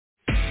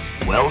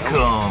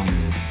Welcome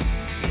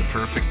to the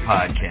Perfect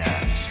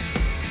Podcast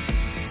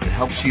that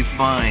helps you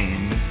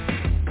find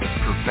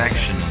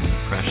perfection in the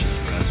precious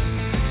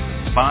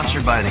present.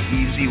 Sponsored by the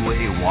Easy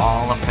Way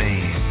Wall of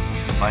Fame.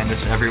 Find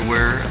us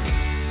everywhere,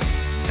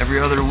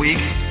 every other week.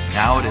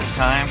 Now it is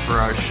time for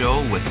our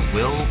show with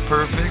Will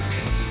Perfect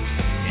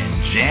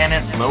and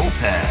Janet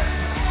Lopez.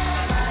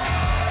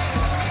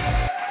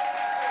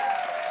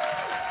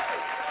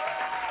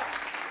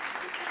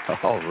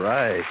 All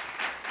right.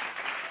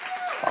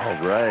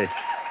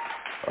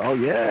 Oh,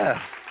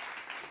 yeah.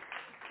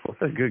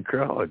 What a good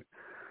crowd.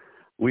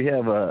 We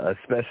have a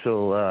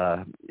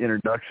special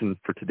introduction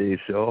for today's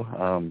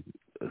show.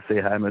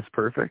 Say hi, Miss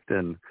Perfect,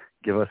 and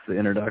give us the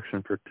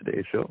introduction for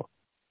today's show.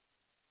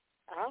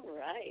 All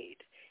right.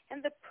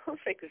 And the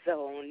Perfect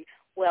Zone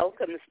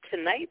welcomes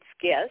tonight's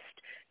guest,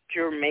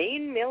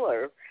 Jermain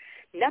Miller,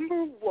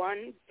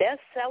 #1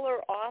 bestseller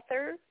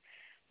author,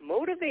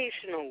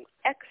 motivational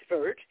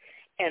expert,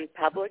 and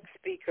public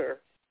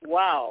speaker.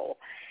 Wow.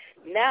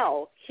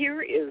 Now,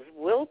 here is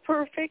Will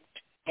Perfect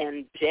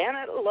and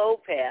Janet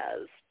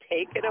Lopez.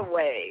 Take it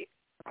away.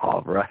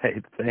 All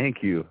right.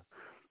 Thank you.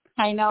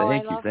 I know.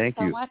 Thank I love it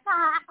so much.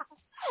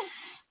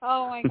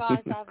 Oh, my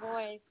gosh, that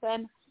voice.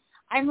 And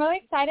I'm really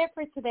excited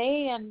for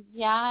today. And,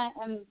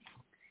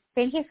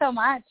 thank you so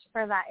much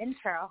for that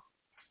intro.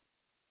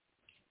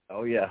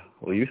 Oh, yeah.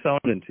 Well, you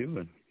sounded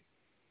too.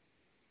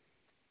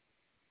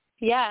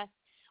 Yes.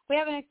 We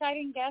have an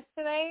exciting guest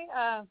today.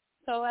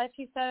 So as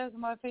she said, he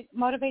was a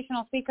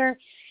motivational speaker,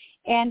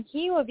 and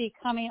he will be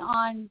coming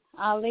on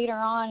later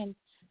on, and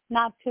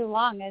not too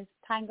long, as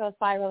time goes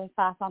by really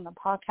fast on the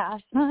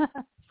podcast. Can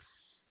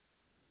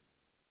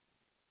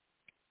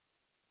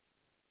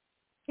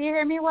you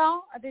hear me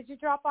well? Or did you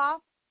drop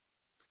off?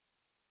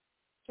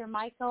 Did your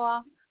mic go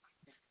off?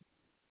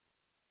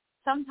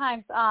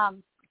 Sometimes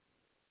on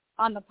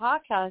the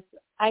podcast,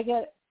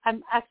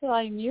 I'm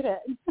accidentally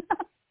muted.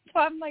 So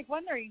I'm like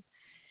wondering,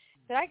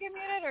 did I get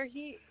muted, or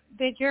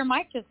did your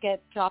mic just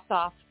get dropped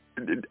off?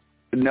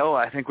 No,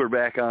 I think we're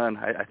back on.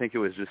 I think it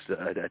was just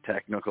a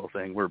technical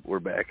thing. We're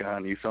back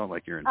on. You sound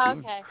like you're in tune.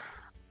 Okay.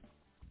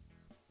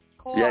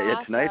 Cool. Yeah.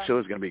 Awesome. Tonight's show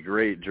is going to be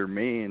great.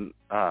 Jermain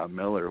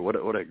Miller,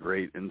 what a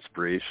great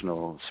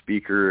inspirational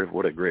speaker.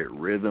 What a great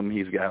rhythm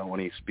he's got when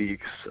he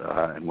speaks,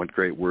 and what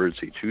great words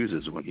he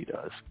chooses when he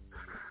does.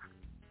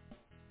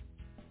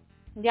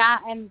 Yeah,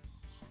 and it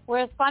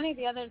was funny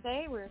the other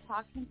day, we were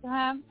talking to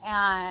him,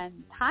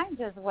 and time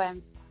just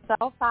went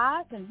so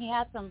fast, and he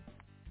had some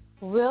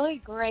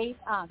really great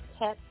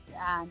tips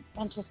and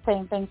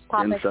interesting things.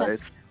 Topics.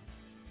 Insights.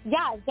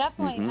 Yeah,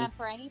 definitely. Mm-hmm. And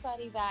for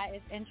anybody that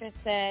is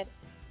interested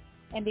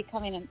in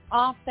becoming an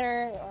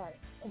author or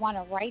want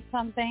to write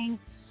something,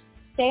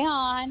 stay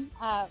on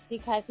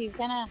because he's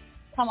going to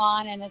come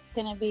on, and it's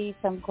going to be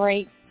some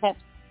great tips.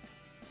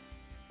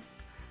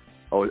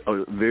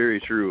 Oh, very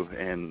true.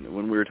 And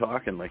when we were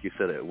talking, like you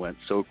said, it went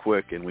so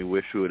quick, and we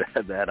wish we would have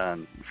had that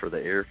on for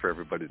the air for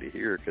everybody to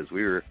hear, because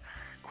we were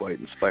quite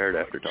inspired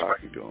after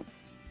talking to him.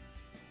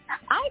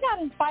 I got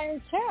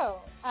inspired too,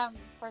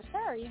 for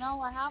sure. You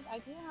know, I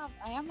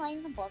am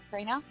writing a book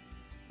right now,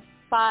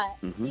 but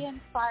he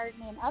inspired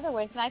me in other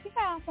ways. And I think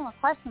I asked him a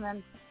question,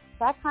 and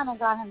that kind of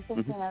got him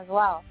thinking as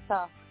well.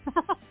 So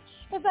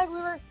it's like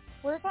we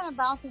were kind of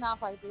bouncing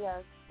off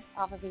ideas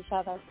off of each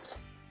other.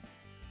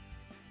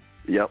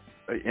 Yep.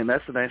 And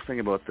that's the nice thing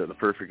about the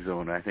Perfect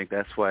Zone. I think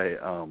that's why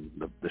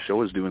the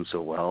show is doing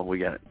so well. We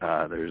got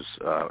there's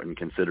in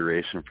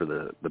consideration for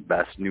the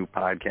best new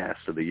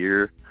podcast of the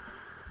year.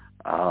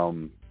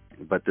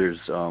 But there's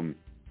what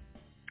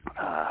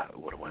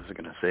was I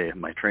going to say?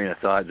 My train of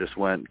thought just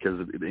went,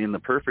 because in the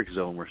Perfect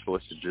Zone we're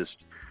supposed to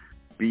just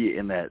be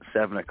in that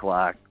 7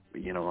 o'clock,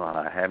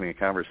 having a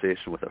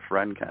conversation with a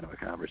friend kind of a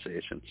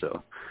conversation.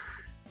 So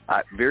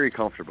very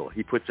comfortable.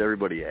 He puts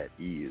everybody at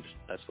ease.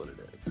 That's what it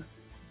is.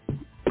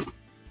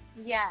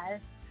 Yes.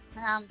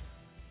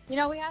 We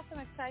had some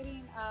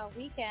exciting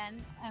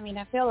weekends. I mean,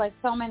 I feel like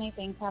so many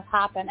things have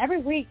happened. Every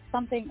week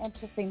something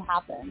interesting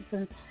happens.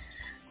 And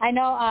I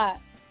know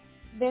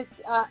this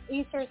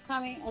Easter is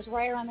coming. It's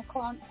right around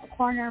the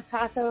corner,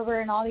 Passover,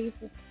 and all these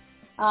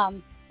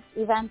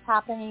events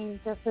happening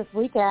just this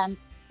weekend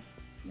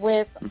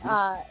with, is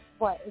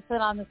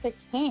it on the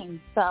 16th?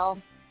 So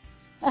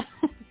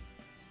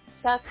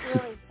that's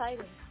really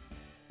exciting.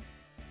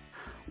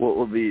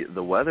 Well,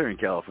 the weather in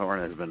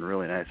California has been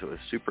really nice. It was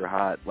super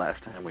hot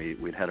last time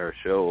we'd had our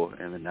show,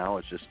 and then now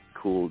it's just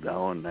cooled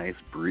down. Nice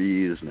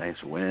breeze, nice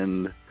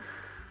wind,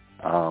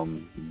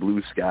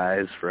 blue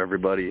skies for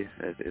everybody.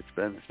 It's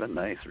been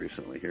nice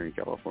recently here in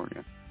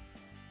California.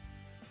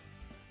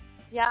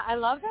 Yeah, I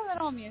love the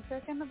little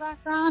music in the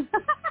background.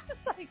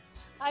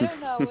 I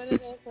don't know what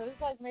it is. So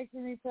this makes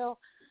me feel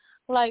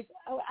like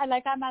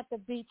I'm at the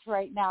beach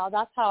right now.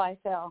 That's how I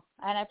feel,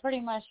 and I pretty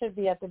much should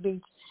be at the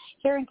beach.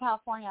 Here in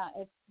California,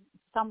 it's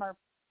summer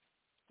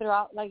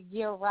throughout,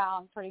 year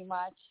round, pretty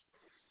much.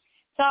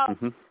 So,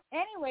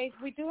 anyways,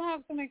 we do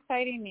have some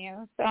exciting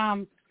news.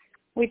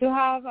 We do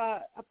have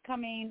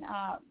upcoming.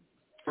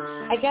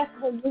 I guess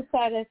what you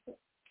said is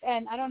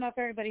and I don't know if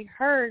everybody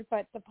heard,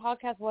 but the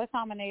podcast was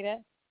nominated,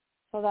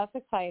 so that's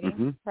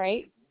exciting,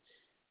 right?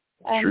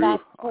 And True.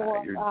 that's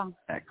for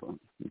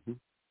excellent.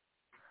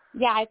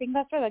 Yeah, I think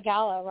that's for the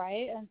gala,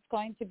 right? And it's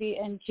going to be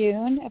in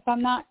June, if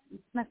I'm not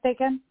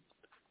mistaken.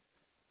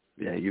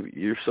 Yeah,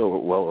 you're so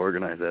well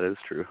organized. That is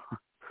true.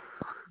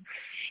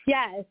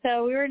 Yeah,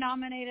 so we were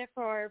nominated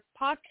for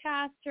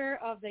Podcaster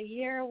of the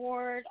Year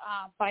award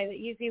by the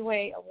Easy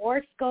Way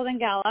Awards Golden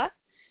Gala.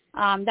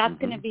 That's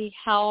going to be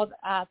held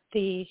at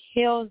the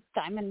Hills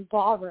Diamond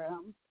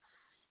Ballroom.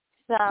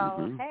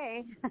 So,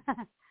 hey,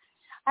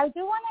 I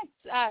do want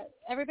to,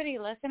 everybody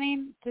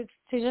listening, to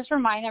just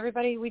remind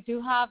everybody, we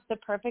do have the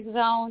Perfect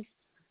Zone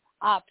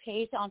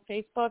page on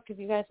Facebook if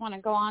you guys want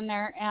to go on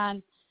there.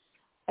 And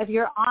if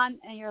you're on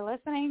and you're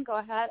listening, go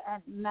ahead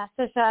and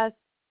message us.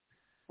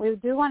 We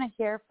do want to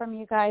hear from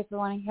you guys. We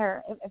want to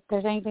hear if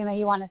there's anything that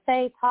you want to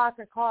say, talk,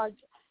 or call,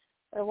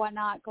 or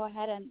whatnot. Go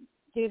ahead and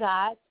do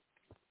that.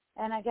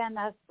 And, again,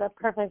 that's the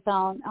Perfect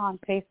Zone on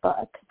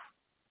Facebook.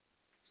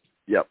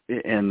 Yep.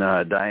 And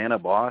Diana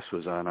Boss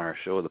was on our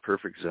show, The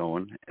Perfect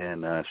Zone,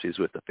 and she's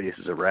with the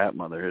Faces of Rap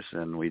Mothers.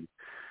 And we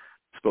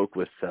spoke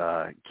with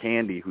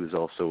Candy, who's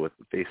also with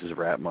the Faces of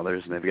Rap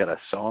Mothers, and they've got a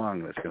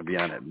song that's going to be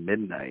on at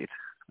midnight.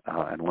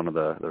 And one of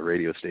the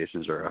radio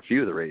stations, or a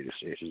few of the radio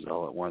stations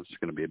all at once, is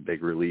going to be a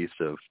big release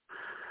of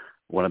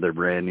one of their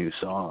brand new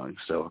songs.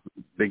 So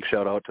big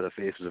shout out to the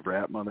Faces of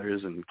Rap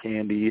Mothers and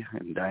Candy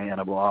and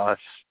Diana Bloss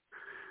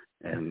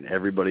and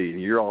everybody.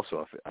 You're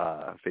also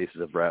a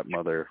Faces of Rap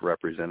Mother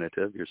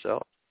representative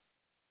yourself.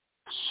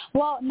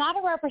 Well, not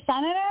a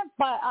representative,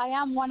 but I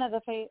am one of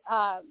the,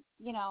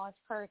 as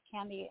per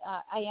Candy,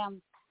 I am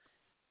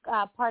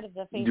part of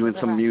the Faces doing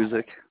of some Rap music.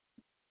 Mothers.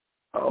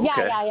 Oh,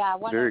 okay. Yeah.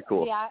 Very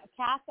cool. Yeah,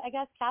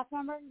 cast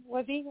member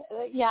would be,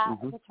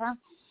 the term.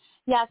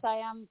 Yes, I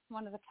am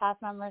one of the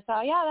cast members.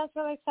 So, yeah, that's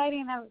really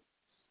exciting. I'm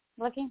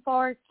looking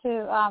forward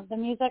to the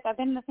music. I've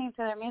been listening to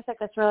their music.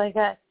 It's really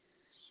good.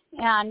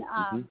 And,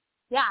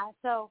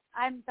 so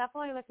I'm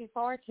definitely looking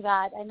forward to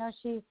that. I know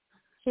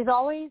she's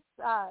always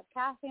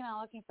casting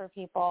and looking for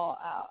people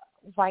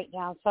right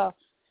now. So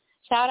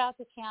shout out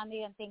to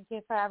Candy, and thank you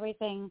for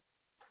everything.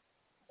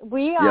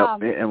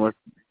 And let's...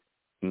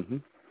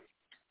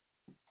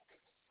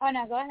 Oh,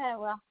 no, go ahead,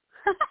 Will.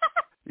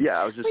 Yeah,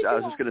 I was just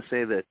going to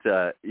say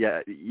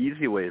that,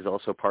 Easy Way is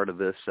also part of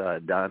this.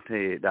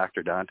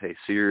 Dr. Dante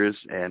Sears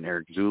and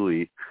Eric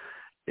Zulli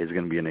is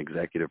going to be an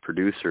executive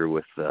producer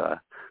with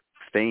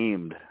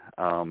famed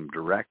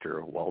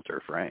director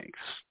Walter Franks.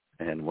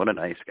 And what a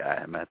nice guy.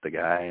 I met the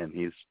guy, and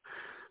he's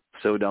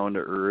so down to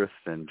earth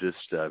and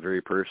just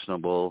very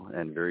personable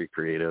and very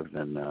creative,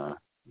 and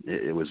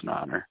it was an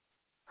honor.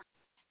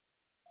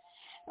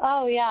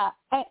 Oh, yeah.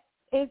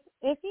 Is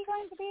he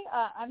going to be?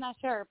 I'm not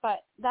sure,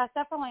 but that's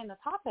definitely in the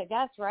top, I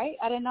guess, right?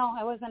 I didn't know.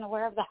 I wasn't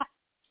aware of that.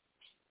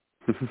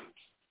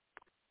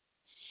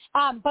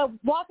 But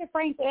Walter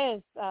Franks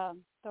is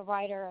the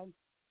writer and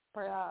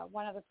for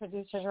one of the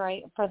producers,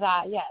 right, for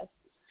that, yes,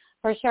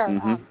 for sure.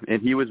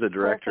 And he was the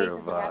director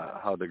of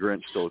How the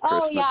Grinch Stole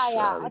Christmas,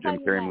 the Jim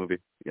Carrey movie.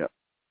 Yep.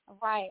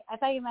 Right. I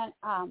thought you meant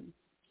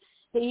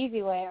The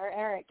Easy Way or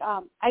Eric.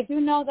 I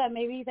do know that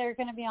maybe they're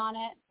going to be on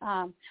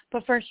it,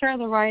 but for sure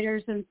the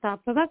writers and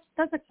stuff. So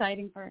that's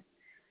exciting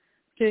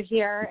to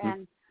hear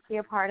and be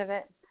a part of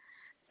it.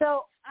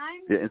 So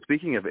and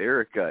speaking of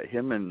Eric,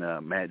 him and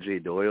Matt J.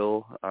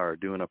 Doyle are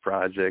doing a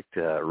project.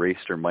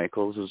 Racer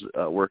Michaels is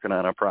working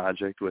on a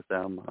project with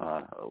them.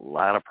 A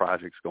lot of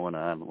projects going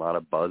on, a lot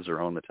of buzz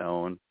around the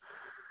town.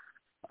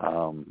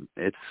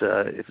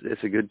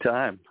 It's a good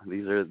time.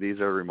 These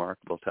are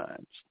remarkable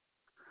times.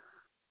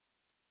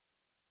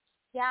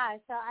 Yeah,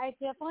 so I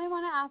definitely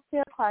want to ask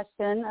you a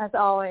question, as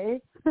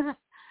always,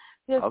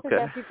 just to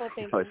get people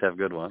thinking. Always have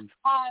good ones.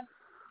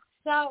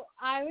 So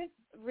I was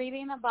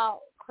reading about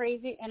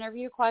crazy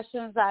interview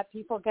questions that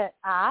people get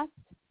asked.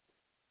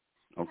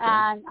 Okay.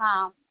 And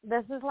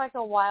this is like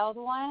a wild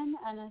one,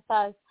 and it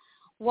says,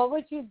 what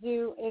would you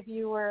do if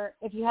you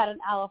had an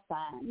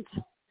elephant?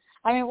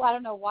 I mean, I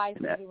don't know why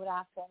somebody would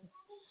ask them.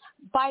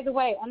 By the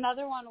way,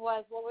 another one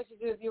was, what would you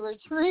do if you were a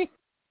tree?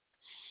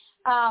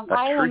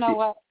 I don't know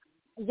what.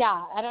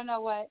 Yeah, I don't know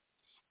what.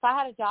 If I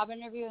had a job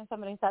interview and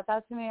somebody said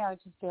that to me, I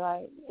would just be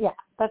like, yeah,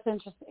 that's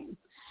interesting.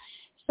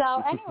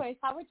 So anyways,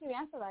 how would you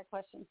answer that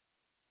question?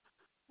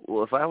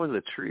 Well, if I was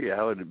a tree,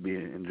 I would be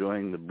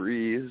enjoying the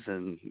breeze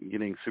and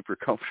getting super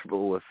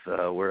comfortable with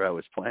where I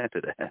was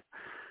planted at.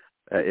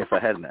 If I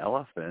had an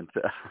elephant,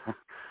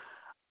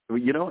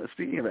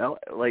 speaking of,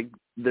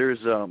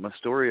 there's a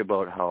story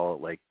about how,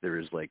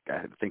 there's,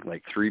 I think,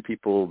 3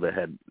 people that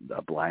had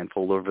a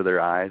blindfold over their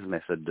eyes, and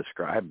they said,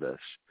 describe this.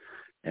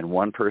 And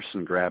one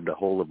person grabbed a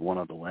hold of one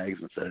of the legs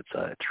and said, it's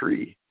a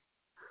tree.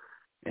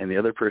 And the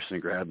other person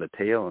grabbed the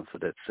tail and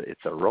said,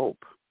 it's a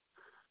rope.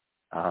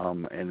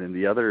 And then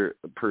the other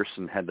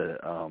person had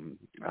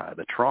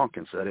the trunk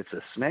and said, it's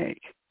a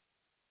snake.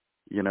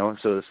 So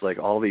it's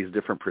all these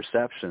different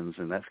perceptions,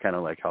 and that's kind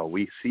of how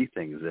we see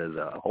things as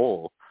a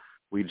whole.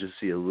 We just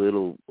see a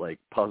little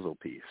puzzle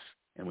piece,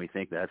 and we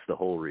think that's the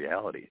whole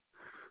reality.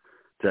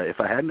 if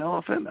I had an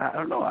elephant, I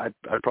don't know. I'd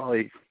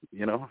probably,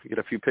 you know, get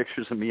a few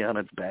pictures of me on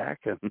its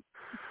back and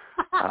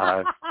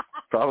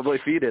probably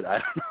feed it. I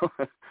don't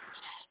know.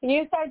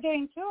 You start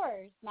doing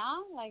tours,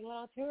 no? Like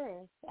little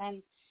tours.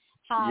 And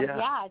treat them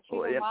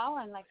well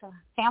and like a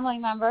family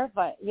member,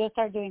 but you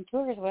start doing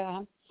tours with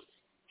them.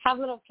 Have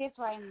little kids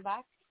right in the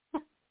back.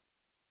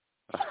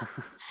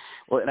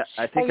 Well, and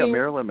I think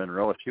Marilyn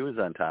Monroe, she was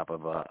on top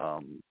of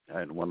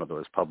one of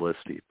those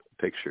publicity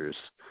pictures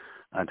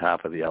on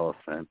top of the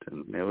elephant,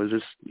 and it was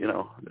just, you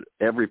know,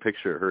 every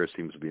picture of her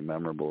seems to be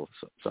memorable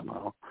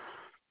somehow.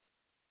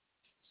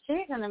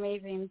 She's an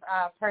amazing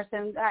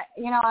person.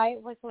 You know, I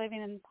was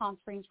living in Palm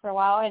Springs for a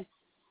while, and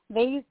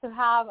they used to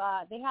have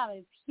they have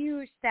a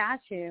huge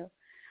statue,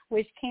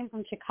 which came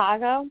from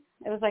Chicago.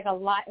 It was like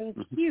it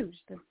was huge,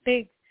 this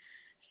big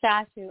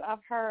statue of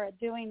her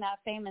doing that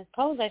famous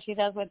pose that she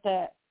does with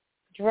the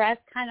dress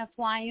kind of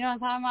flying. You know what I'm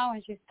talking about,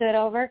 when she stood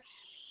over.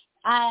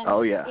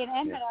 And it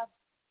ended up,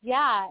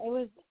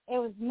 it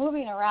was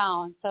moving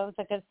around. So it was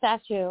like a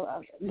statue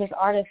of this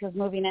artist was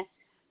moving it.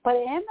 But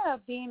it ended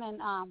up being in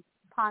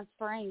Palm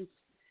Springs.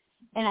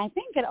 And I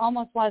think it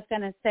almost was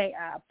going to stay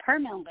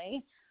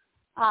permanently.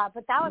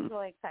 But that was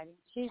really exciting.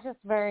 She's just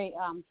very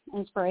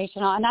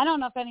inspirational. And I don't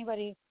know if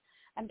anybody,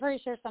 I'm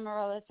pretty sure some of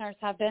our listeners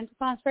have been to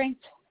Palm Springs.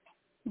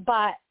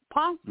 But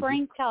Palm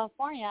Springs,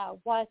 California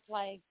was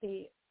like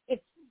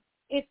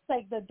it's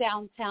like the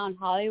downtown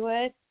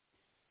Hollywood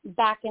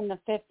back in the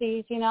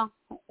 50s, you know.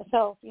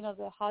 So, you know,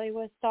 the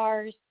Hollywood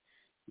stars,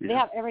 they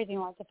have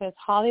everything like if it's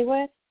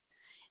Hollywood.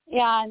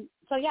 And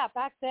so,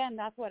 back then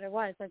that's what it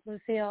was. Like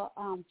Lucille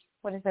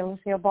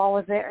Ball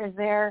is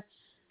there.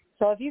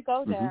 So if you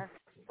go there,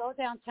 go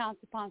downtown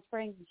to Palm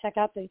Springs and check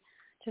out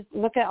just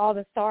look at all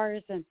the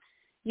stars, and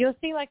you'll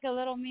see like a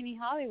little mini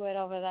Hollywood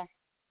over there.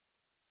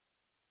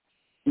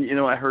 You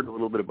know, I heard a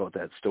little bit about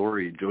that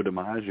story. Joe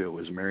DiMaggio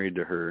was married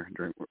to her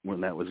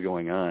when that was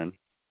going on,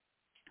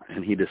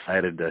 and he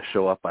decided to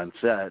show up on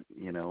set,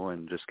 you know,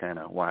 and just kind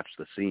of watch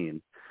the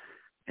scene.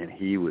 And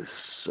he was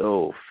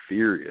so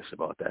furious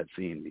about that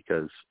scene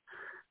because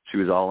she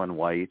was all in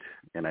white,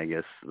 and I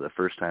guess the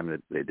first time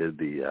that they did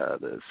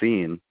the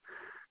scene,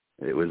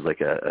 it was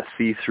like a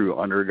see-through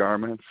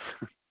undergarments,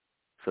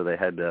 so they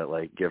had to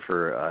like give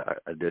her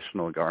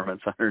additional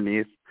garments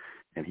underneath.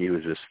 And he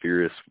was just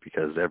furious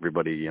because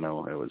everybody, you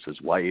know, it was his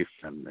wife,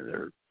 and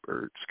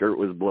her skirt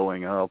was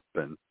blowing up,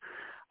 and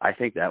I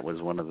think that was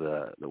one of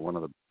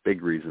the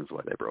big reasons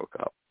why they broke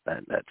up,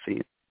 that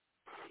scene.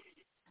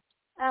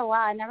 Oh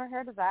wow, I never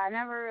heard of that. I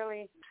never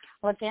really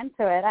looked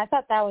into it. I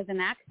thought that was an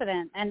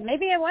accident, and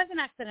maybe it was an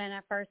accident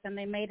at first, and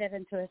they made it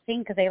into a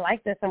scene because they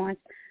liked it so much.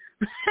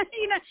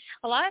 You know,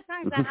 a lot of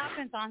times that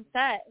happens on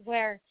set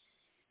where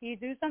you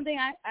do something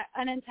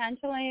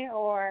unintentionally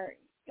or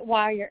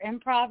while you're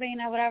improvising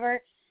or whatever,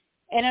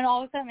 and then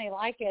all of a sudden they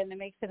like it and it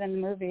makes it in the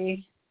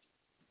movie.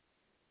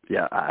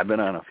 Yeah, I've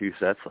been on a few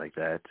sets like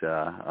that,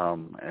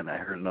 and I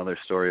heard another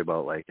story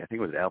about, like, I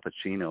think it was Al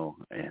Pacino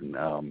in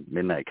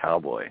Midnight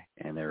Cowboy,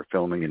 and they were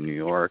filming in New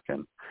York,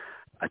 and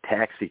a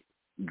taxi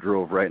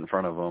drove right in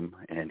front of him,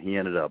 and he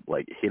ended up,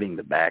 like, hitting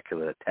the back of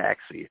the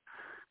taxi,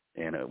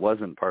 and it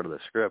wasn't part of the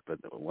script, but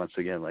once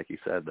again, like you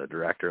said, the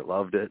director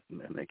loved it,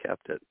 and they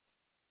kept it.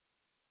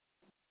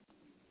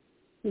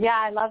 Yeah,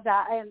 I love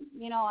that. And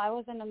you know, I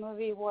was in a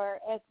movie where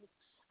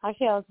I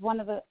was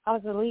one of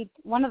the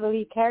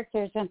lead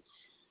characters, and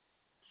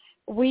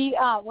we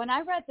when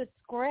I read the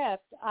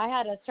script, I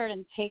had a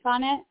certain take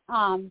on it,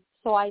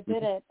 so I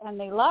did it, and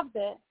they loved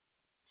it.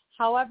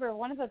 However,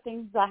 one of the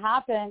things that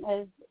happened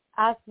is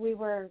as we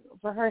were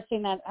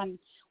rehearsing it, and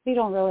we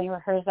don't really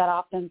rehearse that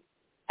often,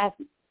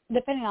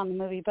 depending on the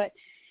movie, but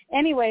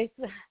anyways,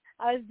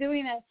 I was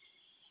doing it.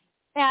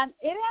 And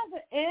it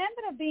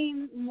ended up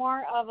being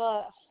more of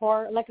a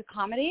horror, like a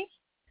comedy,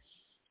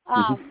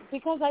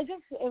 because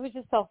it was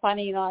just so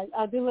funny. You know,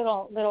 I'll do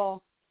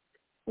little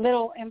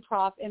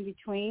improv in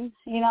between,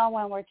 you know,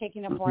 when we're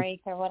taking a break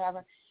or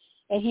whatever.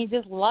 And he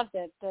just loved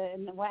it.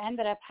 And what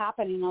ended up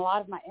happening, a lot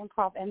of my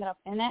improv ended up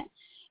in it,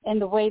 in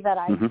the way that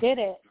I did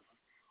it.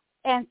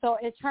 And so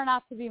it turned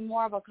out to be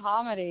more of a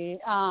comedy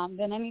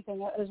than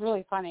anything. It was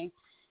really funny.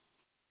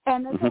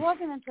 And it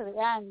wasn't until the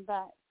end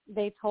that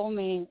they told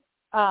me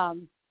that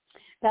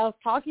I was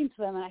talking to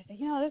them, and I said,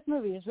 you know, this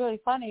movie is really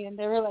funny. And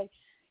they were like,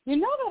 you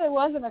know that it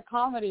wasn't a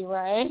comedy,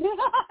 right?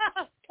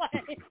 I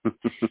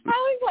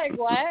was like,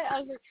 what?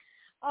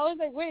 I was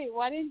like, wait,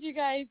 why didn't you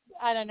guys,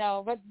 I don't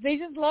know. But they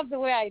just loved the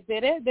way I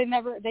did it.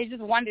 They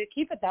just wanted to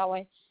keep it that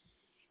way.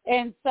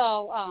 And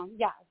so,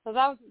 so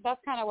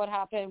that's kind of what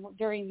happened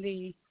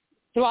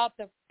throughout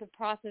the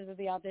process of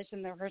the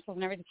audition, the rehearsals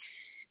and everything.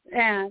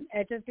 And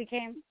it just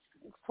became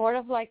sort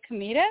of like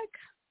comedic.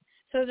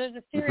 So there's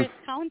a serious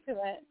tone to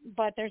it,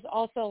 but there's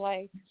also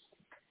like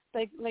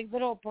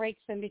little breaks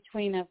in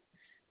between of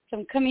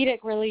some comedic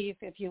relief,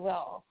 if you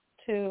will,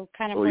 to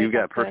kind of. Well, you've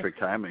got perfect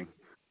timing,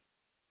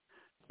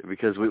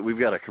 because we've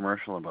got a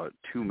commercial in about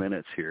 2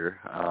 minutes here.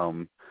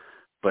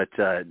 But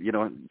you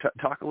know,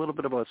 talk a little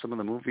bit about some of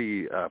the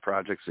movie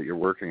projects that you're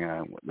working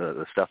on,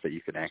 the stuff that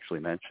you can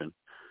actually mention.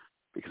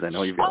 Because I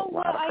know you've got a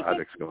lot of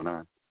projects going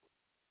on.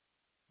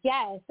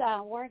 Yes,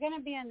 we're going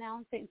to be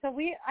announcing. So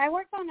I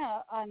worked on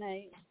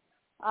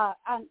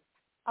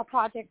a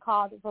project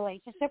called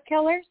Relationship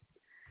Killers,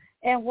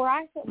 and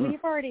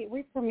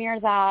we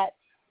premiered that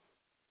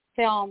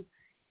film.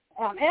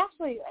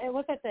 It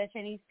was at the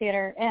Chinese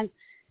Theater, and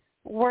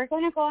we're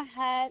going to go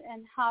ahead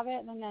and have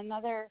it in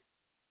another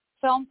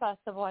film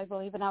festival, I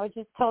believe, and I was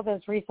just told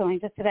this recently,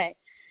 just today.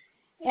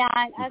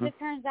 And as it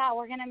turns out,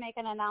 we're going to make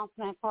an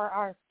announcement for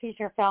our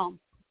feature film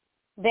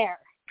there.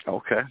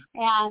 Okay.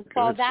 And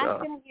so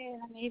that's going to be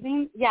an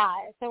amazing,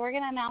 so we're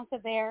going to announce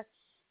it there.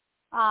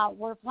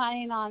 We're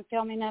planning on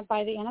filming it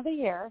by the end of the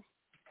year.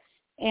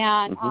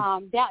 And,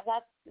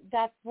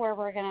 that's where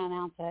we're going to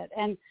announce it.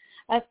 And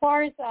as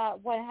far as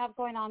what I have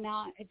going on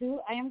now,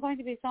 I am going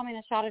to be filming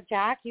A Shot of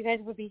Jack. You guys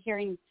will be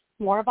hearing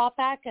more about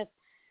that because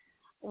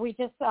we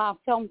just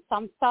filmed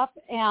some stuff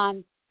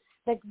and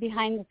like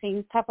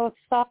behind-the-scenes type of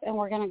stuff, and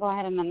we're going to go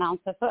ahead and announce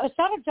it. So A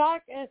Shot of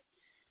Jack is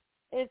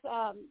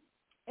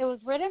it was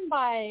written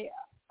by,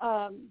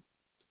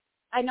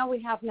 I know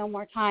we have no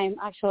more time.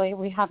 Actually,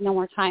 we have no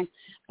more time.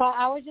 But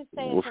I would just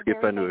say we'll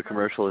skip into a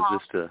commercial in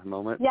just a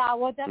moment. Yeah,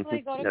 we'll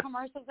definitely go to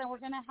commercials, and we're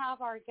going to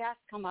have our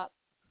guests come up.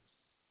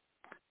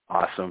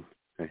 Awesome.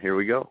 And here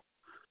we go.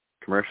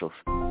 Commercials.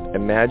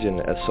 Imagine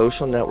a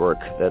social network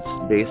that's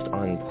based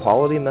on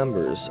quality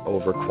members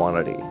over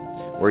quantity,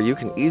 where you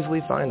can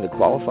easily find the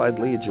qualified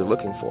leads you're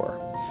looking for,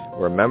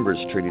 where members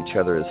treat each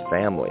other as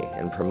family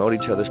and promote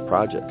each other's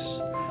projects.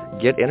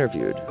 Get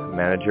interviewed,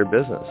 manage your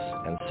business,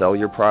 and sell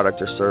your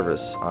product or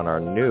service on our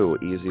new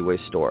EasyWay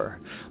store.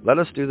 Let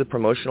us do the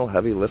promotional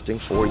heavy lifting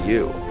for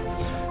you.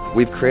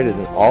 We've created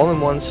an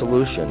all-in-one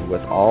solution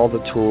with all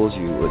the tools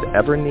you would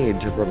ever need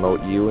to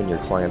promote you and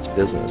your client's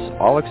business,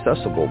 all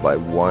accessible by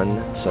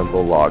one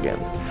simple login.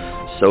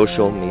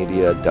 Social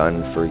media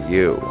done for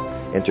you.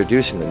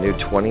 Introducing the new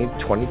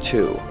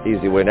 2022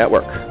 EasyWay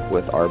Network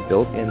with our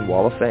built-in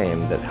wall of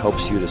fame that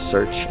helps you to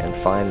search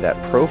and find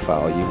that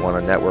profile you want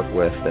to network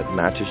with that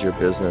matches your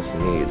business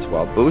needs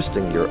while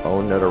boosting your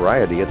own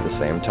notoriety at the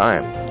same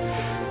time.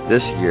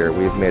 This year,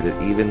 we've made it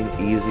even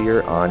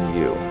easier on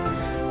you.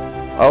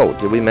 Oh,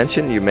 did we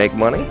mention you make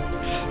money?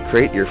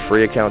 Create your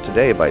free account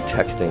today by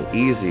texting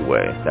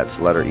EasyWay, that's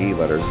letter E,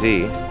 letter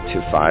Z,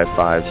 to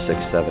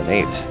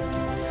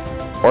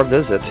 55678. Or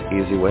visit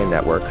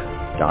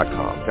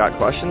EasyWayNetwork.com. Got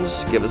questions?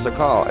 Give us a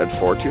call at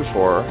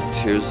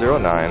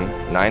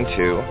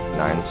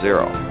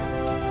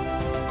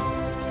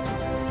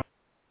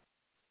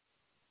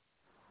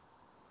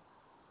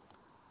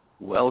 424-209-9290.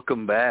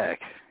 Welcome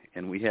back.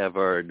 And we have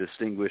our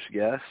distinguished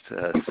guest.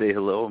 Say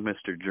hello,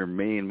 Mr.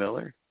 Jermain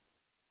Miller.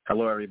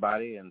 Hello,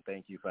 everybody, and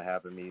thank you for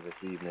having me this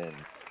evening.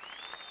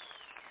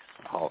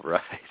 All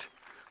right.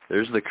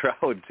 There's the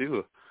crowd,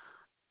 too.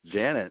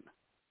 Janet.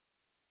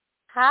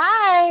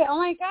 Hi. Oh,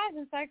 my gosh.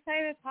 I'm so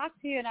excited to talk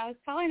to you. And I was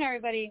telling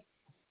everybody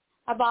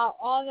about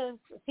all the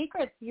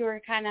secrets you were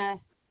kind of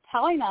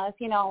telling us.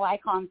 You know, I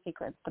call them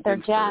secrets, but they're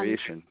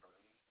Inspiration.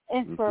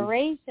 Gems.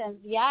 Inspirations,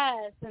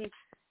 yes. And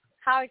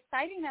how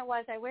exciting it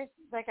was. I wish,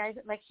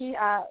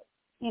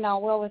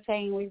 Will was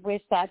saying, we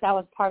wish that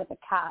was part of the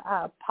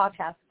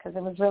podcast because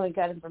it was really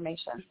good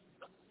information.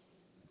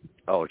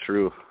 Oh,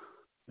 true.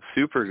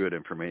 Super good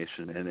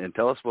information. And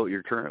tell us what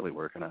you're currently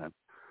working on.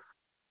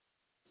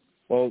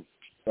 Well,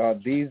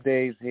 these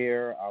days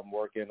here, I'm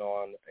working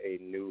on a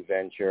new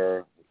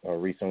venture.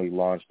 Recently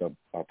launched a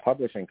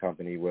publishing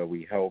company where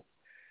we help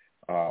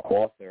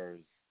authors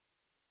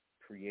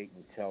create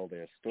and tell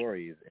their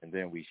stories, and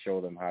then we show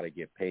them how to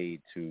get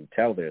paid to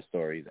tell their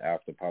stories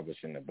after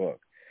publishing the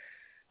book.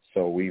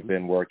 So we've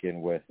been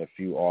working with a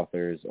few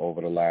authors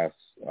over the last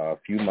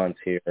few months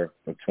here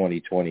of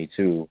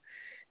 2022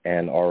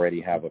 and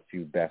already have a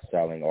few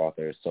best-selling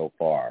authors so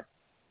far.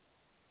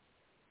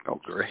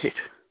 Oh, great.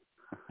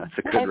 That's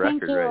a good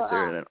record right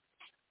there.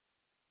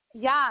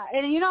 Yeah,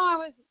 and I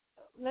was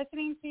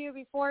listening to you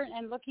before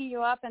and looking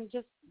you up and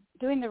just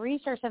doing the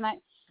research, and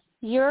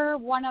you're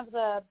one of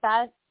the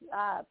best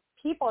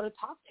people to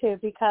talk to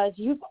because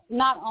you've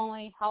not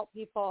only helped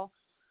people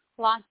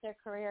launch their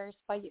careers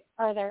as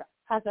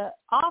an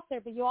author,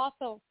 but you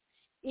also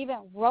even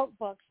wrote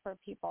books for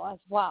people as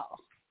well.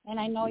 And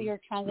I know you're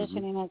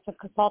transitioning as a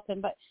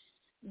consultant, but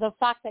the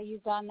fact that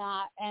you've done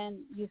that and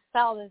you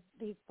sell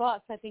these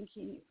books, I think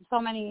so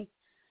many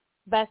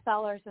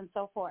bestsellers and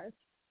so forth.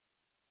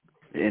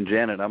 And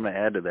Janet, I'm going to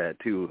add to that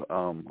too.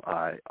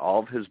 All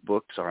of his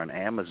books are on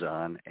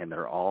Amazon, and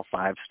they're all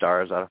 5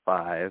 stars out of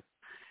 5.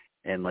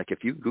 And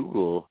if you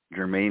Google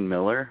Jermain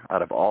Miller,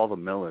 out of all the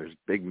Millers,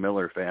 big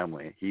Miller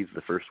family, he's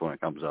the first one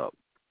that comes up.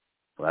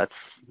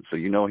 So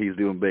he's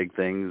doing big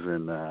things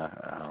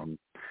and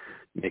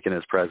making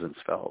his presence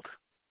felt.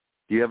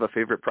 Do you have a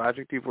favorite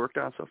project you've worked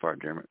on so far,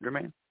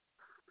 Jermain?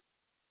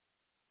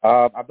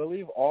 I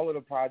believe all of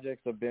the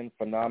projects have been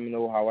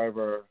phenomenal.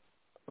 However,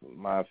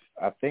 I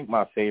think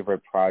my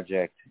favorite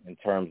project in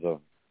terms of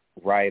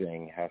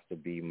writing has to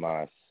be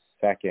my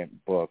second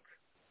book,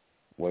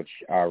 which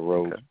I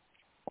wrote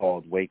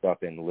called Wake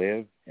Up and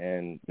Live.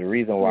 And the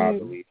reason why I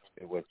believe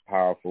it was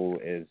powerful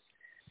is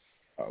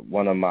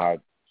one of my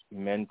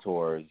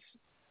mentors,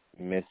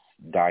 Miss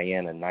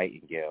Diana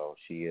Nightingale.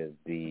 She is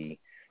the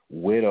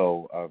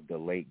widow of the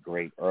late,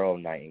 great Earl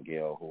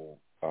Nightingale, who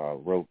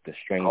wrote The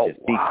Strangest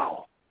Secret.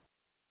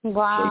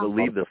 Wow. The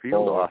Leave the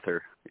Field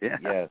author. Yeah.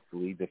 Yes,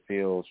 Leave the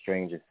Field,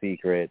 Strangest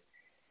Secret.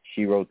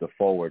 She wrote the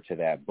foreword to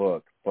that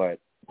book. But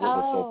what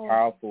was so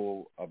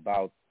powerful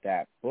about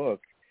that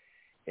book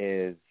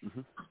is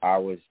I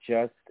was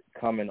just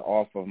coming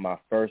off of my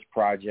first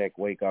project,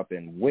 Wake Up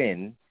and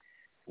Win,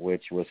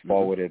 which was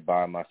forwarded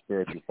by my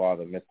spiritual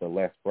father, Mr.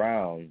 Les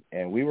Brown,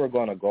 and we were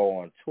going to go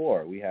on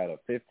tour. We had a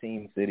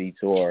 15-city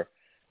tour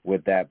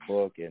with that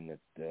book, and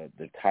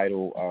the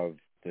title of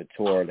the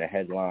tour, the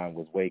headline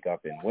was Wake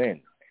Up and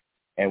Win.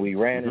 And we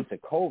ran into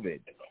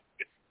COVID,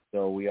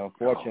 so we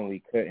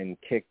unfortunately couldn't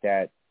kick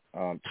that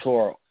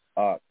tour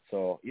up.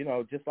 So,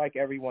 just like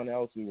everyone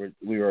else, we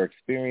were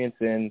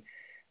experiencing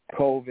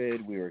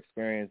COVID, we were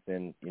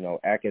experiencing,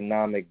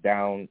 economic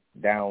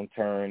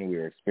downturn, we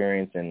were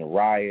experiencing the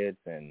riots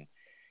and,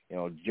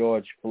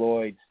 George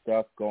Floyd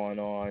stuff going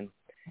on.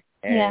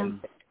 And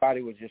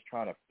everybody was just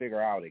trying to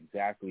figure out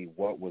exactly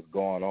what was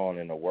going on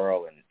in the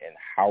world and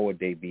how would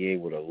they be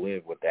able to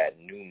live with that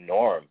new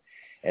norm.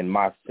 And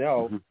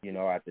myself,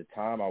 at the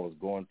time I was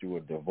going through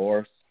a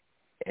divorce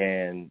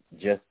and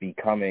just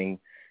becoming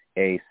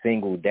a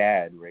single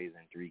dad,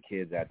 raising 3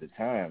 kids at the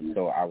time.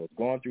 So I was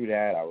going through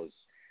that. I was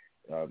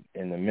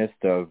in the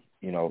midst of,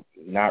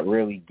 not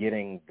really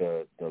getting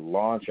the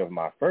launch of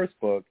my first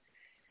book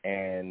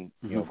and,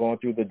 going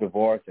through the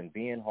divorce and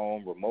being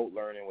home, remote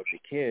learning with the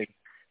kids.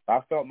 I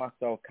felt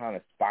myself kind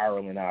of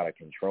spiraling out of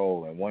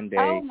control. And one day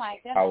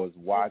I was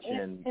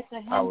watching,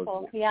 I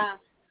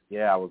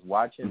was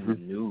watching the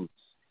news,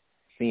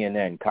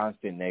 CNN,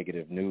 constant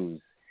negative news.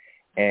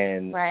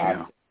 And I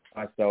thought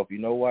to myself, you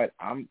know what,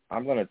 I'm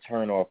going to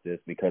turn off this,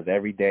 because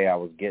every day I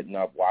was getting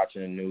up,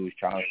 watching the news,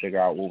 trying to figure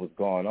out what was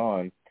going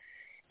on.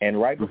 And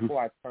right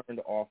before I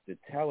turned off the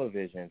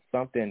television,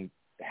 something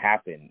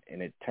happened,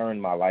 and it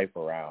turned my life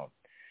around.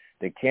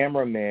 The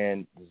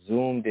cameraman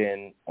zoomed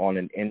in on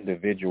an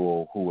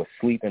individual who was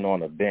sleeping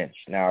on a bench.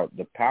 Now,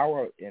 the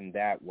power in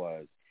that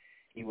was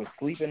he was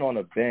sleeping on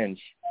a bench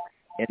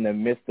in the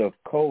midst of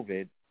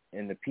COVID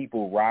and the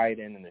people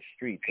rioting in the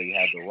streets. So you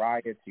had the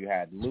riots, you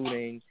had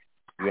looting,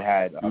 you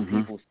had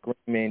people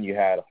screaming, you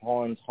had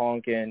horns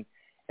honking,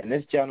 and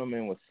this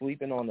gentleman was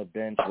sleeping on the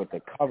bench with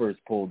the covers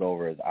pulled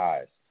over his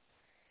eyes.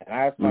 And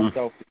I asked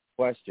myself the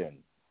question,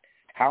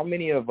 how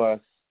many of us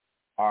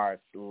are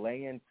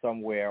laying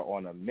somewhere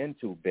on a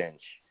mental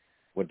bench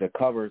with the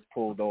covers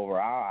pulled over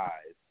our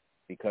eyes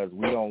because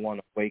we don't want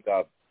to wake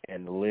up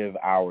and live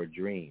our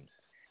dreams?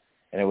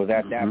 And it was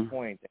at that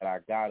point that I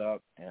got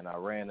up and I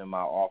ran in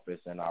my office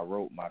and I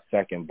wrote my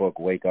second book,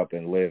 Wake Up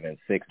and Live, in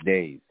 6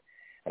 days.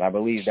 And I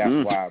believe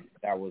that's why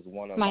that was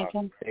one of my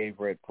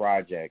favorite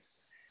projects,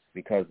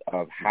 because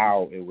of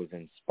how it was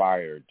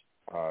inspired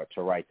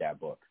to write that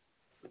book.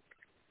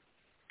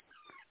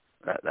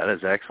 That is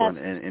excellent,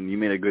 and you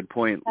made a good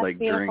point. Like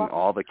beautiful. During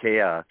all the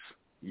chaos,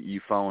 you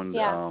found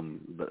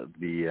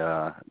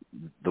the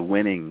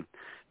winning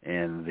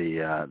and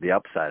the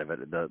upside of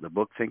it. The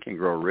book Think and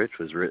Grow Rich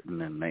was written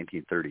in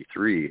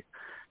 1933,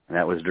 and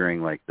that was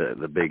during like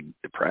the Big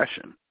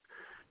Depression.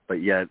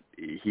 But yet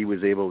he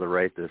was able to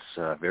write this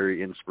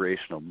very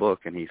inspirational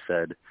book, and he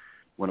said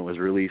when it was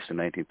released in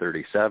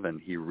 1937,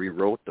 he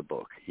rewrote the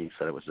book. He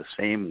said it was the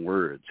same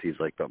words. He's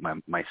like, but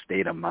my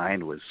state of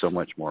mind was so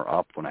much more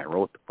up when I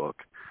wrote the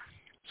book.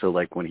 So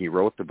like when he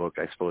wrote the book,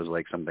 I suppose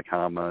like some of the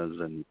commas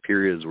and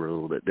periods were a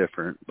little bit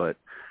different, but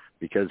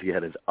because he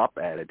had his up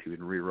attitude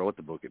and rewrote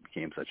the book, it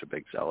became such a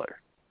big seller.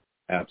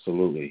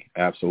 Absolutely.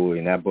 Absolutely.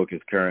 And that book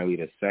is currently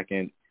the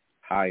second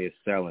highest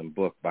selling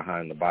book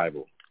behind the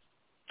Bible.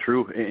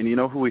 True. And you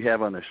know who we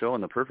have on the show in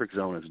the Perfect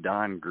Zone is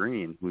Don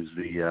Green, who's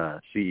the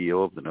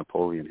CEO of the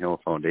Napoleon Hill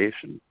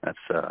Foundation.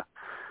 That's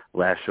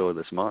last show of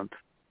this month.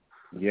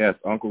 Yes,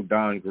 Uncle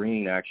Don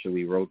Green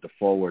actually wrote the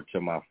foreword to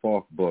my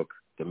fourth book,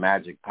 The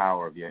Magic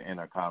Power of Your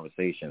Inner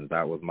Conversations.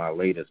 That was my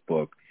latest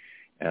book,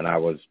 and I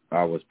was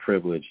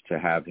privileged to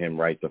have him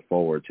write the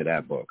foreword to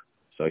that book.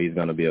 So he's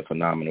going to be a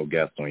phenomenal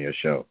guest on your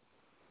show.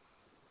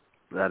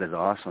 That is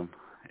awesome.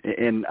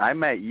 And I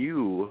met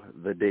you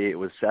the day it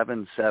was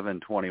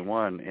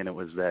 7/7/21, and it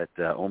was that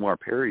Omar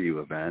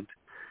Periu event.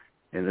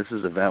 And this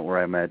is an event where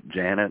I met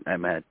Janet. I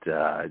met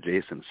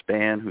Jason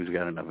Spann, who's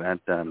got an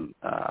event on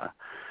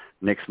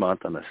next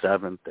month on the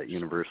 7th at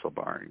Universal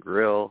Bar and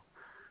Grill.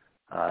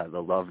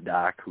 The Love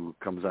Doc, who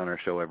comes on our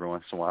show every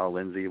once in a while,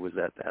 Lindsay, was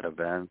at that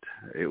event.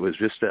 It was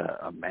just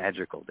a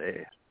magical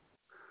day.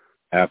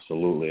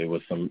 Absolutely. It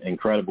was some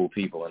incredible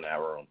people in that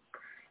room.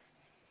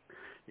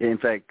 In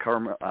fact,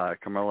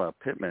 Carmela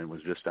Pittman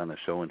was just on the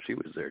show, and she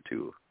was there,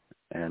 too.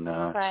 And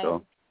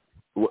so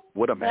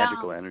what a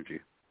magical energy.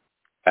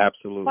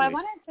 Absolutely. Well, I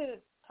wanted to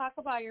talk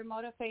about your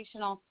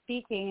motivational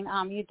speaking.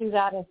 You do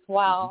that as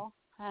well,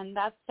 and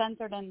that's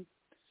centered in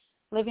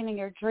living in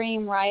your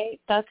dream,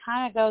 right? That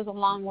kind of goes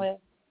along with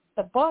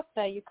the book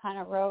that you kind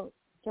of wrote,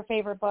 your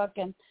favorite book,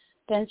 and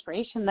the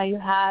inspiration that you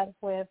had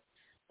with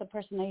the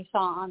person that you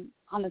saw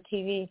on the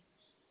TV.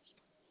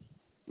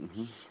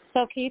 Mm-hmm.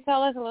 So can you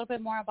tell us a little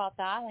bit more about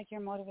that, like your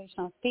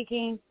motivational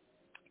speaking?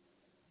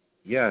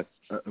 Yes,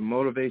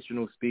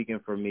 motivational speaking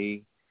for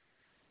me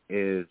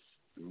is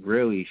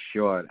really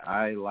short.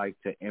 I like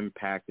to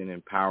impact and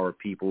empower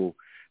people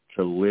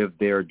to live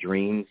their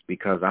dreams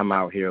because I'm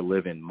out here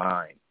living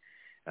mine.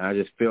 And I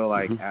just feel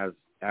like as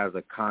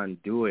a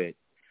conduit,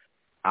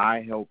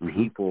 I help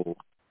people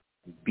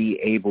be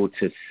able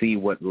to see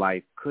what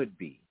life could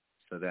be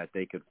so that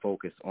they could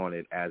focus on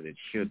it as it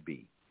should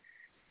be.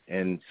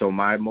 And so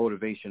my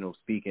motivational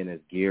speaking is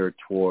geared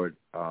toward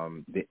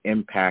the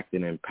impact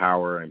and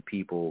empowering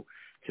people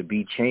to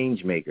be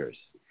change makers.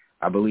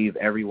 I believe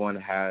everyone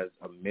has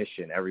a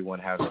mission. Everyone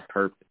has a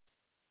purpose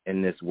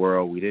in this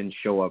world. We didn't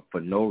show up for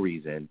no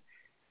reason.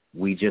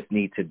 We just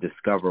need to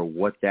discover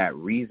what that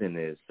reason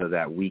is so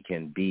that we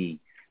can be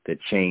the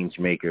change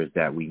makers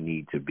that we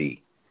need to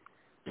be.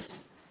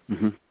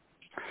 Mm-hmm.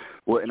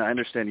 Well, and I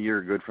understand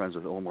you're good friends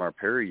with Omar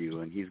Perry,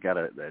 and he's got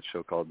that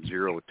show called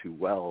Zero to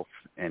Wealth,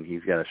 and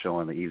he's got a show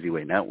on the Easy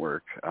Way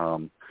Network.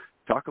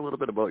 Talk a little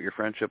bit about your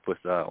friendship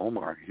with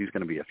Omar. He's going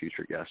to be a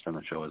future guest on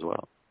the show as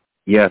well.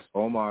 Yes,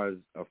 Omar is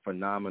a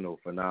phenomenal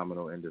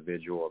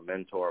individual, a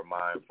mentor of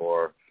mine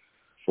for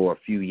a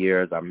few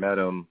years. I met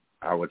him,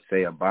 I would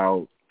say,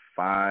 about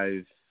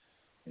 4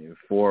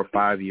 or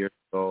 5 years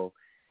ago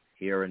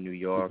here in New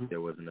York.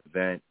 There was an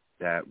event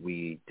that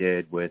we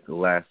did with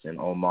Les, and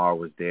Omar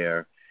was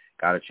there.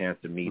 Got a chance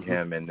to meet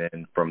him, and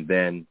then from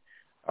then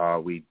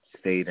we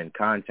stayed in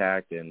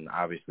contact, and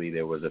obviously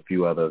there was a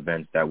few other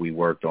events that we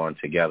worked on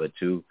together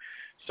too.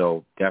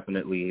 So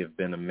definitely have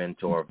been a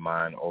mentor of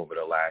mine over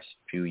the last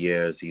few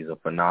years. He's a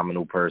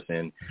phenomenal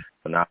person,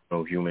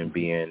 phenomenal human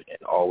being,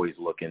 and always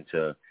looking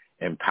to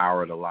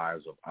empower the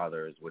lives of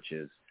others, which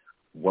is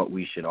what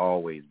we should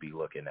always be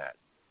looking at.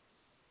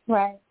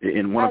 Right.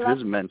 And one of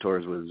his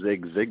mentors was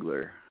Zig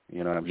Ziglar.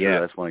 You know, I'm sure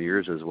that's one of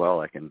yours as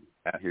well. I can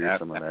hear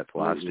some of that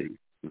philosophy.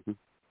 Mm-hmm.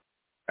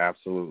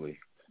 Absolutely.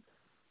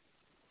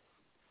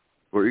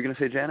 What were you going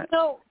to say, Janet?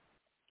 So,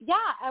 yeah,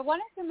 I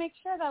wanted to make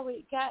sure that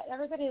we get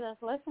everybody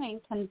that's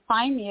listening can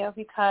find you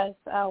because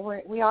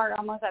we are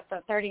almost at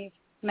the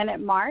 30-minute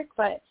mark.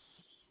 But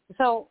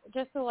so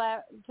just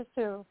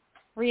to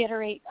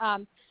reiterate,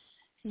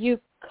 you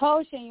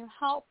coach and you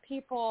help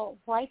people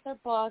write their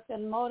books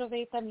and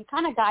motivate them. You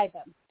kind of guide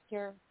them.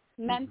 You're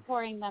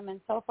mentoring them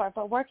and so forth.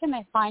 But where can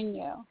they find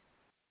you?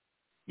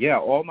 Yeah,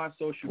 all my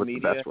social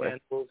media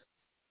handles,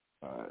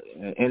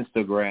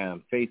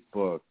 Instagram,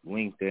 Facebook,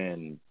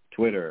 LinkedIn,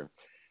 Twitter.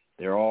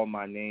 They're all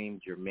my name,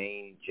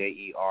 Jermain,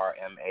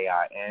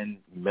 Jermain,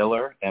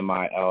 Miller,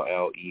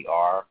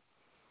 Miller.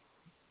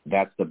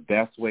 That's the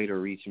best way to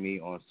reach me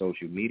on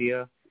social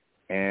media.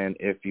 And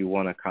if you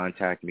want to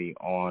contact me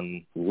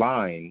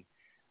online,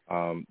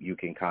 you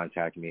can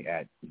contact me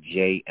at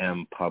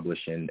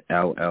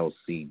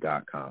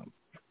jmpublishingllc.com.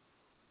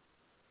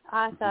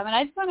 Awesome. And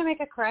I just want to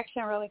make a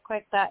correction really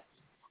quick that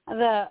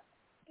the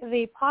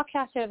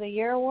Podcaster of the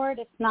Year award,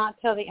 it's not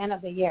till the end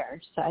of the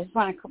year. So I just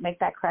want to make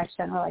that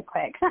correction really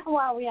quick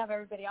while we have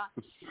everybody on.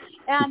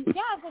 And, so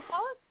tell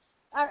us,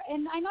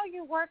 and I know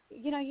you work,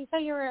 you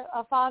said you were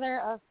a father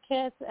of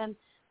kids and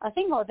a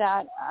single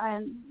dad,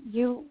 and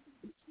you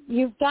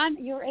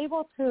were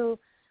able to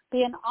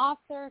be an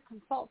author,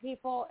 consult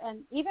people,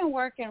 and even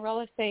work in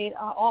real estate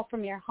all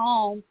from your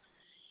home.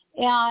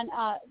 And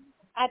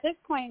at this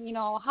point,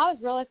 how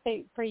is real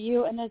estate for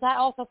you, and is that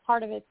also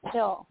part of it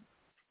still?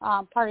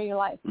 Part of your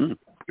life?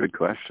 Good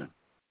question.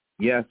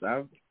 Yes,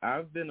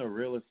 I've been a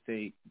real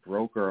estate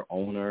broker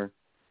owner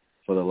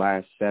for the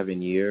last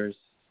 7 years.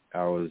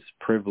 I was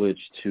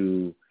privileged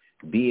to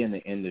be in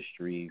the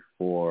industry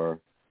for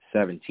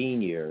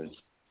 17 years.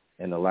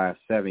 In the last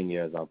 7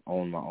 years, I've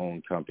owned my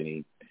own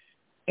company,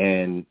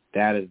 and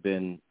that has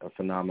been a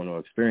phenomenal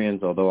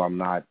experience, although I'm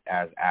not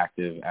as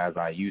active as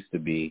I used to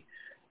be.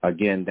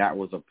 Again, that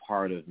was a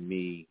part of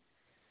me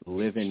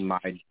living my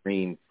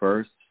dream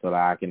first so that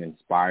I can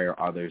inspire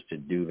others to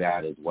do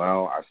that as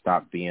well. I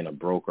stopped being a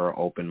broker,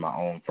 opened my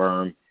own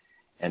firm,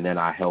 and then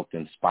I helped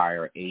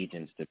inspire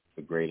agents to be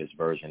the greatest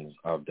versions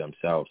of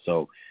themselves.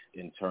 So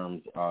in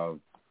terms of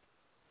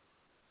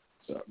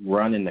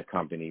running the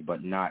company,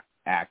 but not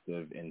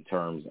active in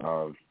terms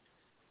of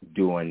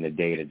doing the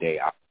day-to-day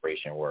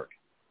operation work.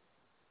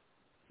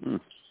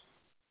 Wait,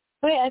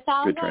 it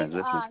sounds good like,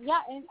 transition.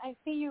 and I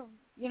see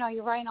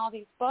you're writing all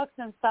these books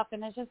and stuff,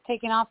 and it's just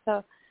taking off.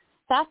 So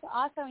that's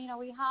awesome.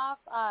 We have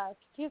a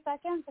few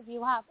seconds. If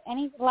you have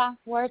any last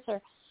words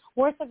or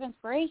words of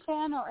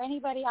inspiration, or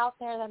anybody out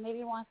there that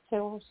maybe wants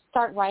to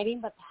start writing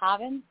but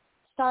haven't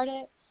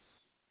started,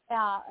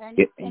 and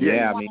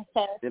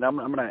I'm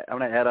gonna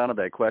add on to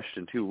that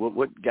question too.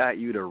 What got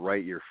you to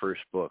write your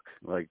first book?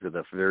 Like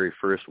the very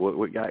first,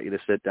 what got you to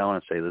sit down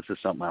and say, this is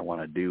something I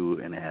want to do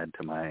and add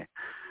to my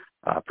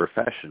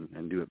profession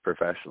and do it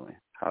professionally?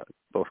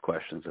 Both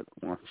questions at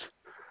once.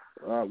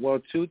 Well,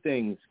 two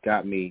things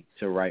got me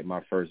to write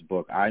my first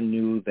book. I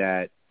knew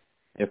that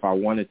if I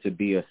wanted to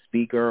be a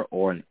speaker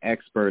or an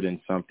expert in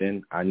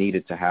something, I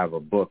needed to have a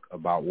book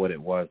about what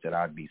it was that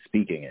I'd be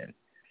speaking in.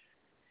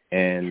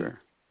 And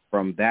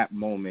from that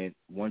moment,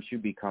 once you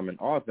become an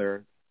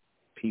author,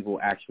 people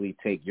actually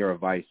take your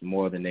advice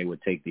more than they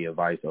would take the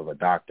advice of a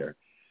doctor.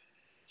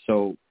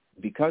 So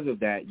because of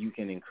that, you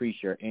can increase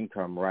your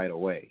income right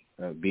away,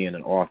 being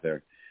an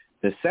author.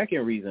 The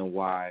second reason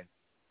why,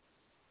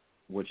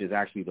 which is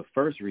actually the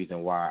first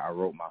reason why I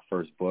wrote my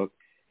first book,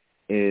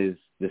 is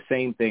the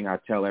same thing I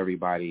tell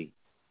everybody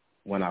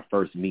when I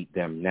first meet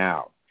them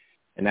now.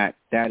 And that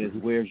is,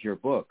 where's your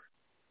book?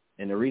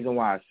 And the reason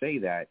why I say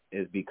that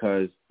is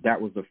because that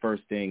was the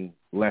first thing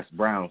Les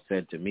Brown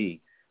said to me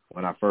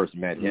when I first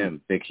met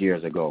him 6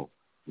 years ago.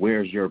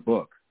 Where's your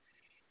book?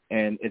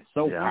 And it's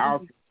so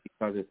powerful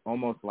because it's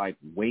almost like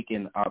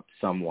waking up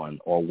someone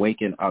or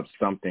waking up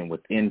something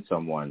within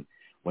someone.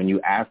 When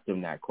you ask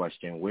them that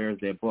question, where's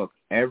their book?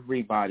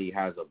 Everybody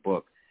has a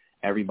book.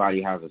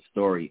 Everybody has a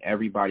story.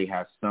 Everybody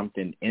has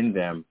something in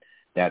them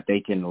that they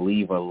can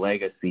leave a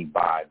legacy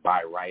by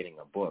writing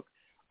a book.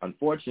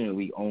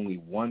 Unfortunately,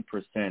 only 1%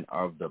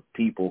 of the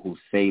people who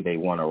say they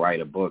want to write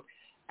a book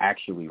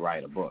actually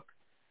write a book.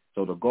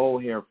 So the goal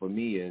here for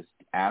me is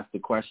ask the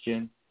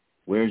question,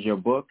 where's your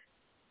book?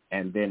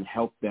 And then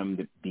help them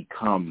to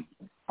become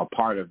a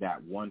part of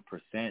that 1%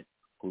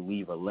 who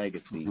leave a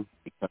legacy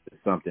because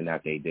it's something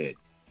that they did.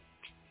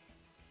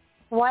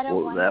 What a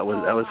that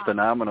was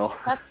phenomenal.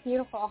 That's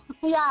beautiful.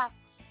 Yeah.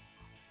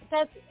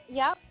 That's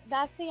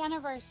the end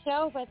of our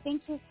show, but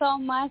thank you so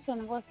much,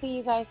 and we'll see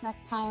you guys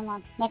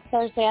next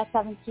Thursday at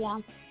 7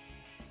 p.m.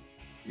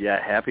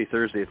 Yeah, happy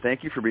Thursday.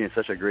 Thank you for being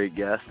such a great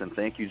guest, and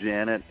thank you,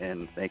 Janet,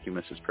 and thank you,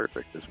 Mrs.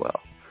 Perfect, as well.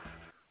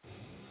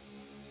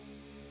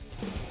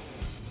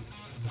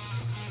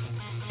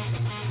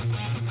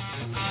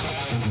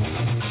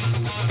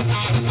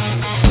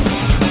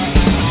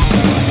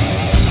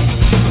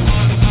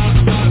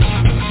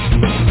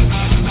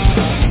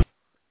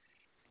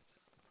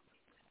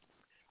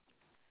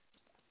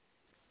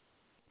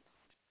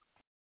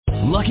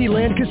 Lucky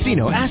Land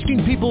Casino,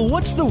 asking people,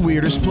 what's the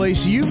weirdest place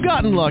you've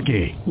gotten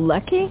lucky?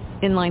 Lucky?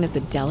 In line at the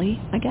deli,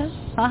 I guess?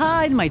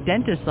 Aha, in my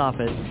dentist's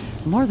office.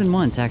 More than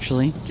once,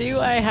 actually. Do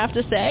I have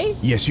to say?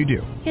 Yes, you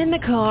do. In the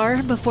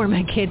car before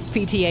my kids'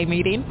 PTA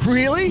meeting.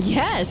 Really?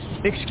 Yes.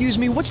 Excuse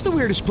me, what's the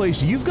weirdest place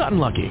you've gotten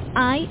lucky?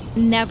 I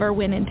never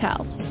win and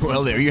tell.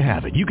 Well, there you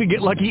have it. You can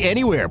get lucky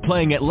anywhere,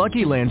 playing at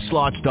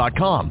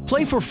LuckyLandSlots.com.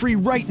 Play for free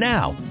right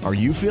now. Are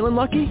you feeling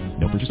lucky?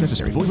 No purchase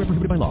necessary. Void where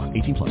prohibited by law.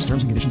 18+.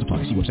 Terms and conditions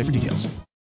apply. See website for details.